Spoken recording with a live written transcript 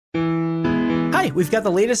Hi, we've got the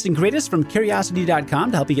latest and greatest from Curiosity.com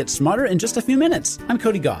to help you get smarter in just a few minutes. I'm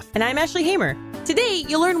Cody Goff. And I'm Ashley Hamer. Today,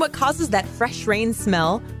 you'll learn what causes that fresh rain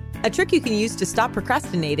smell, a trick you can use to stop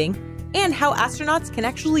procrastinating, and how astronauts can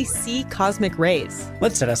actually see cosmic rays.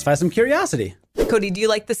 Let's satisfy some curiosity. Cody, do you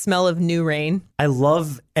like the smell of new rain? I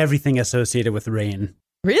love everything associated with rain.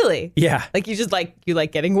 Really? Yeah. Like you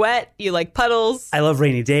like getting wet, you like puddles. I love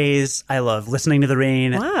rainy days. I love listening to the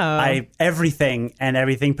rain. Wow. Everything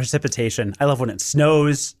precipitation. I love when it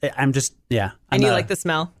snows. And you like the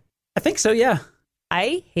smell? I think so, yeah.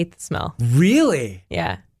 I hate the smell. Really?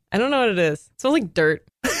 Yeah. I don't know what it is. It smells like dirt.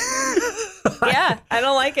 Yeah, I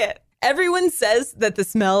don't like it. Everyone says that the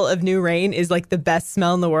smell of new rain is like the best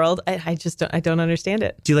smell in the world. I don't understand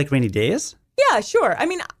it. Do you like rainy days? Yeah, sure. I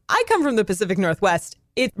mean, I come from the Pacific Northwest.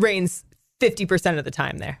 It rains 50% of the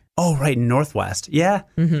time there. Oh, right. Northwest. Yeah.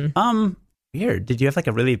 Mm-hmm. Weird. Did you have like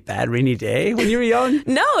a really bad rainy day when you were young?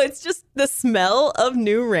 No, it's just the smell of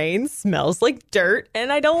new rain smells like dirt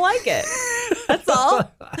and I don't like it. That's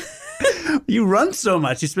all. You run so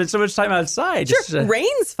much. You spend so much time outside. Sure.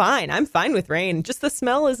 Rain's fine. I'm fine with rain. Just the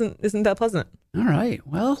smell isn't that pleasant. All right.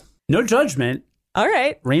 Well, no judgment. All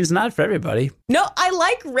right. Rain's not for everybody. No, I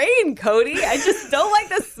like rain, Cody. I just don't like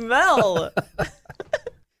the smell.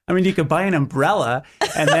 I mean, you could buy an umbrella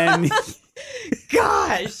and then...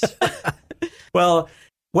 Gosh. Well,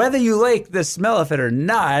 whether you like the smell of it or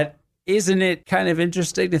not, isn't it kind of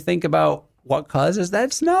interesting to think about what causes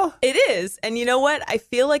that smell? It is. And you know what? I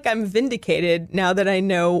feel like I'm vindicated now that I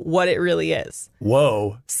know what it really is.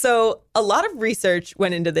 Whoa. So a lot of research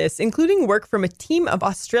went into this, including work from a team of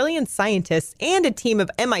Australian scientists and a team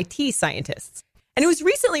of MIT scientists. And it was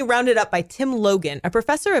recently rounded up by Tim Logan, a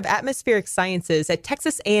professor of atmospheric sciences at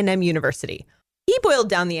Texas A&M University. He boiled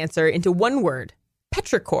down the answer into one word: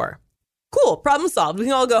 petrichor. Cool, problem solved. We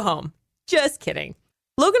can all go home. Just kidding.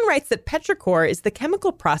 Logan writes that petrichor is the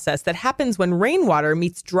chemical process that happens when rainwater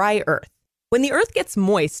meets dry earth. When the earth gets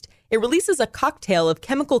moist, it releases a cocktail of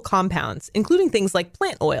chemical compounds, including things like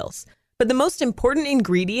plant oils. But the most important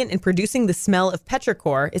ingredient in producing the smell of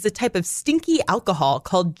petrichor is a type of stinky alcohol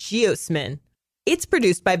called geosmin. It's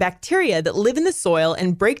produced by bacteria that live in the soil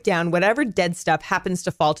and break down whatever dead stuff happens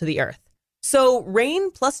to fall to the earth. So rain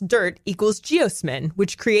plus dirt equals geosmin,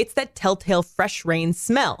 which creates that telltale fresh rain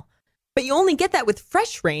smell. But you only get that with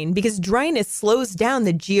fresh rain because dryness slows down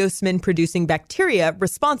the geosmin-producing bacteria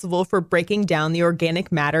responsible for breaking down the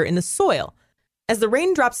organic matter in the soil. As the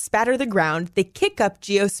raindrops spatter the ground, they kick up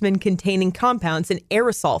geosmin-containing compounds in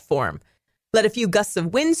aerosol form. Let a few gusts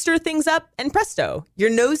of wind stir things up, and presto, your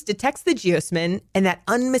nose detects the geosmin and that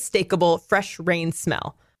unmistakable fresh rain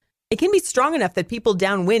smell. It can be strong enough that people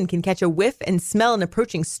downwind can catch a whiff and smell an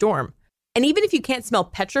approaching storm. And even if you can't smell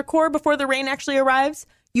petrichor before the rain actually arrives,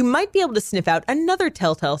 you might be able to sniff out another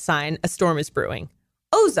telltale sign a storm is brewing: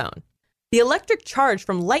 ozone. The electric charge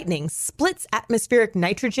from lightning splits atmospheric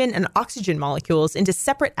nitrogen and oxygen molecules into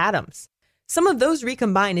separate atoms. Some of those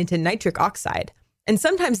recombine into nitric oxide, and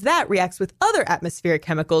sometimes that reacts with other atmospheric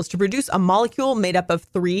chemicals to produce a molecule made up of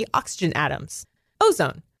 3 oxygen atoms: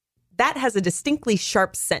 ozone. That has a distinctly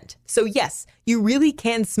sharp scent. So yes, you really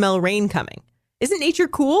can smell rain coming. Isn't nature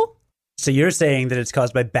cool? So you're saying that it's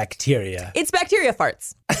caused by bacteria? It's bacteria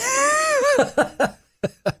farts.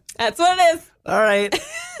 That's what it is. All right.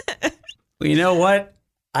 Well, you know what?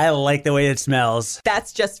 I like the way it smells.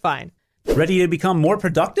 That's just fine. Ready to become more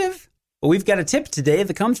productive? Well, we've got a tip today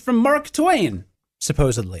that comes from Mark Twain,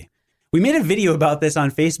 supposedly. We made a video about this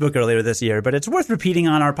on Facebook earlier this year, but it's worth repeating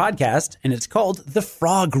on our podcast, and it's called The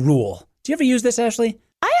Frog Rule. Do you ever use this, Ashley?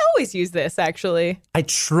 I always use this, actually. I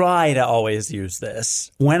try to always use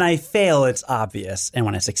this. When I fail, it's obvious. And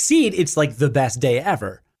when I succeed, it's like the best day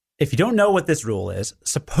ever. If you don't know what this rule is,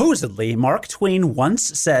 supposedly Mark Twain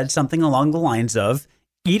once said something along the lines of,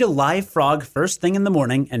 "Eat a live frog first thing in the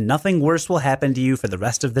morning and nothing worse will happen to you for the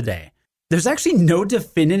rest of the day." There's actually no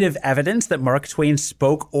definitive evidence that Mark Twain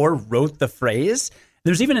spoke or wrote the phrase.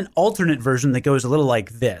 There's even an alternate version that goes a little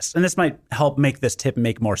like this, and this might help make this tip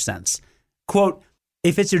make more sense. Quote,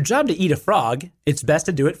 "If it's your job to eat a frog, it's best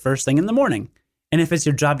to do it first thing in the morning. And if it's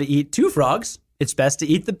your job to eat 2 frogs, it's best to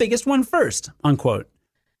eat the biggest one first," unquote.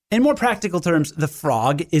 In more practical terms, the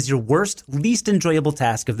frog is your worst, least enjoyable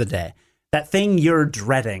task of the day. That thing you're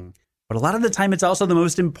dreading. But a lot of the time, it's also the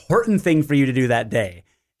most important thing for you to do that day.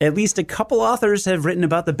 At least a couple authors have written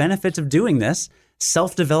about the benefits of doing this.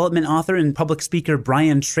 Self-development author and public speaker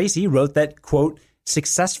Brian Tracy wrote that, quote,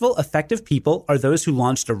 "Successful, effective people are those who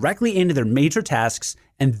launch directly into their major tasks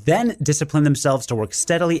and then discipline themselves to work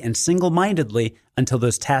steadily and single-mindedly until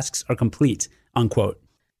those tasks are complete," unquote.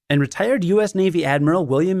 And retired U.S. Navy Admiral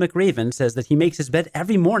William McRaven says that he makes his bed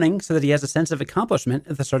every morning so that he has a sense of accomplishment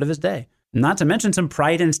at the start of his day. Not to mention some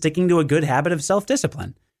pride in sticking to a good habit of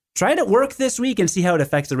self-discipline. Try it at work this week and see how it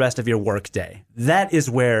affects the rest of your work day. That is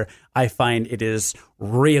where I find it is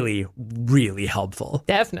really, really helpful.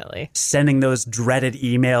 Definitely. Sending those dreaded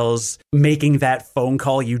emails, making that phone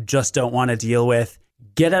call you just don't want to deal with.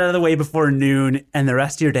 Get out of the way before noon, and the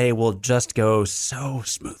rest of your day will just go so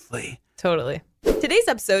smoothly. Totally. Today's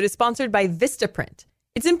episode is sponsored by Vistaprint.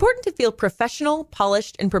 It's important to feel professional,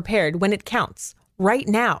 polished, and prepared when it counts, right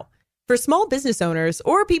now. For small business owners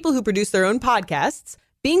or people who produce their own podcasts,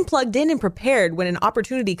 being plugged in and prepared when an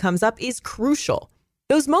opportunity comes up is crucial.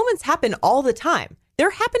 Those moments happen all the time.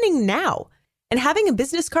 They're happening now. And having a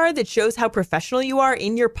business card that shows how professional you are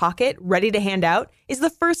in your pocket, ready to hand out, is the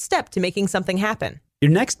first step to making something happen.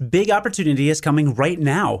 Your next big opportunity is coming right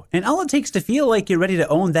now, and all it takes to feel like you're ready to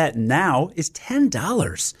own that now is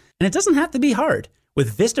 $10. And it doesn't have to be hard.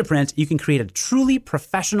 With Vistaprint, you can create a truly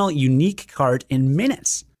professional, unique card in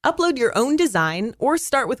minutes. Upload your own design or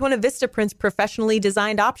start with one of Vistaprint's professionally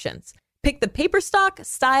designed options. Pick the paper stock,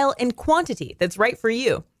 style, and quantity that's right for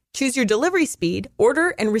you. Choose your delivery speed,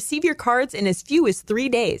 order, and receive your cards in as few as 3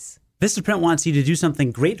 days. Vistaprint wants you to do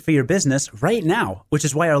something great for your business right now, which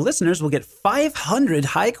is why our listeners will get 500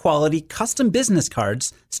 high-quality custom business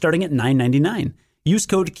cards starting at $9.99. Use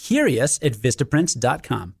code CURIOUS at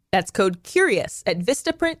Vistaprint.com. That's code CURIOUS at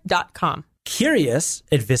Vistaprint.com. Curious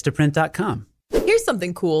at Vistaprint.com. Here's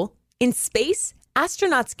something cool. In space,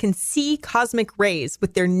 astronauts can see cosmic rays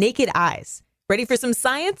with their naked eyes. Ready for some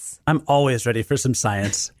science? I'm always ready for some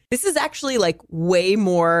science. This is actually way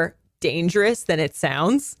more dangerous than it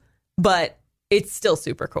sounds, but it's still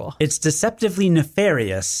super cool. It's deceptively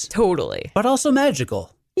nefarious. Totally. But also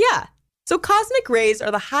magical. Yeah. So cosmic rays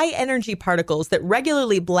are the high energy particles that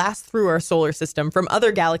regularly blast through our solar system from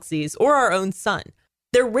other galaxies or our own sun.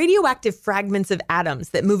 They're radioactive fragments of atoms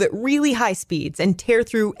that move at really high speeds and tear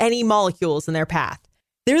through any molecules in their path.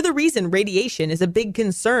 They're the reason radiation is a big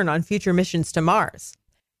concern on future missions to Mars.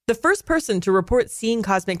 The first person to report seeing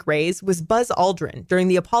cosmic rays was Buzz Aldrin during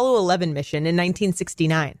the Apollo 11 mission in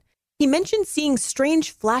 1969. He mentioned seeing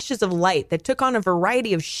strange flashes of light that took on a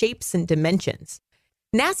variety of shapes and dimensions.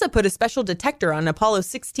 NASA put a special detector on Apollo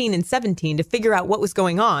 16 and 17 to figure out what was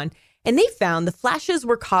going on, and they found the flashes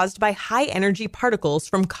were caused by high-energy particles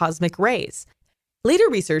from cosmic rays. Later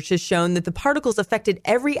research has shown that the particles affected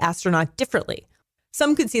every astronaut differently.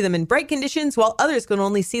 Some could see them in bright conditions, while others could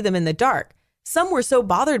only see them in the dark. Some were so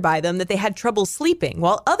bothered by them that they had trouble sleeping,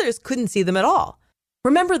 while others couldn't see them at all.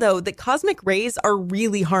 Remember, though, that cosmic rays are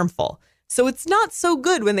really harmful, so it's not so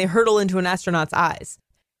good when they hurtle into an astronaut's eyes.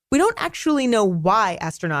 We don't actually know why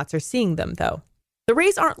astronauts are seeing them, though. The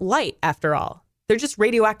rays aren't light, after all. They're just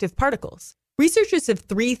radioactive particles. Researchers have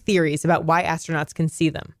 3 theories about why astronauts can see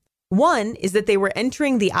them. One is that they were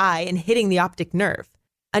entering the eye and hitting the optic nerve.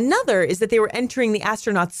 Another is that they were entering the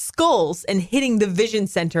astronauts' skulls and hitting the vision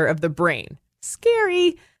center of the brain.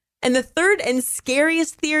 Scary. And the third and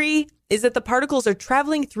scariest theory is that the particles are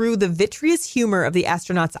traveling through the vitreous humor of the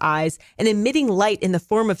astronauts' eyes and emitting light in the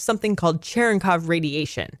form of something called Cherenkov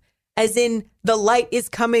radiation. As in, the light is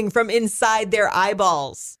coming from inside their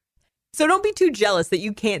eyeballs. So don't be too jealous that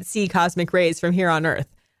you can't see cosmic rays from here on Earth,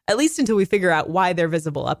 at least until we figure out why they're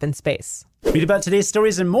visible up in space. Read about today's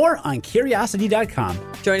stories and more on Curiosity.com.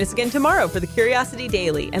 Join us again tomorrow for the Curiosity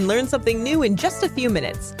Daily and learn something new in just a few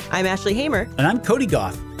minutes. I'm Ashley Hamer. And I'm Cody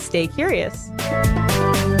Goff. Stay curious.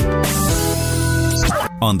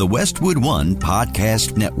 On the Westwood One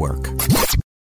Podcast Network.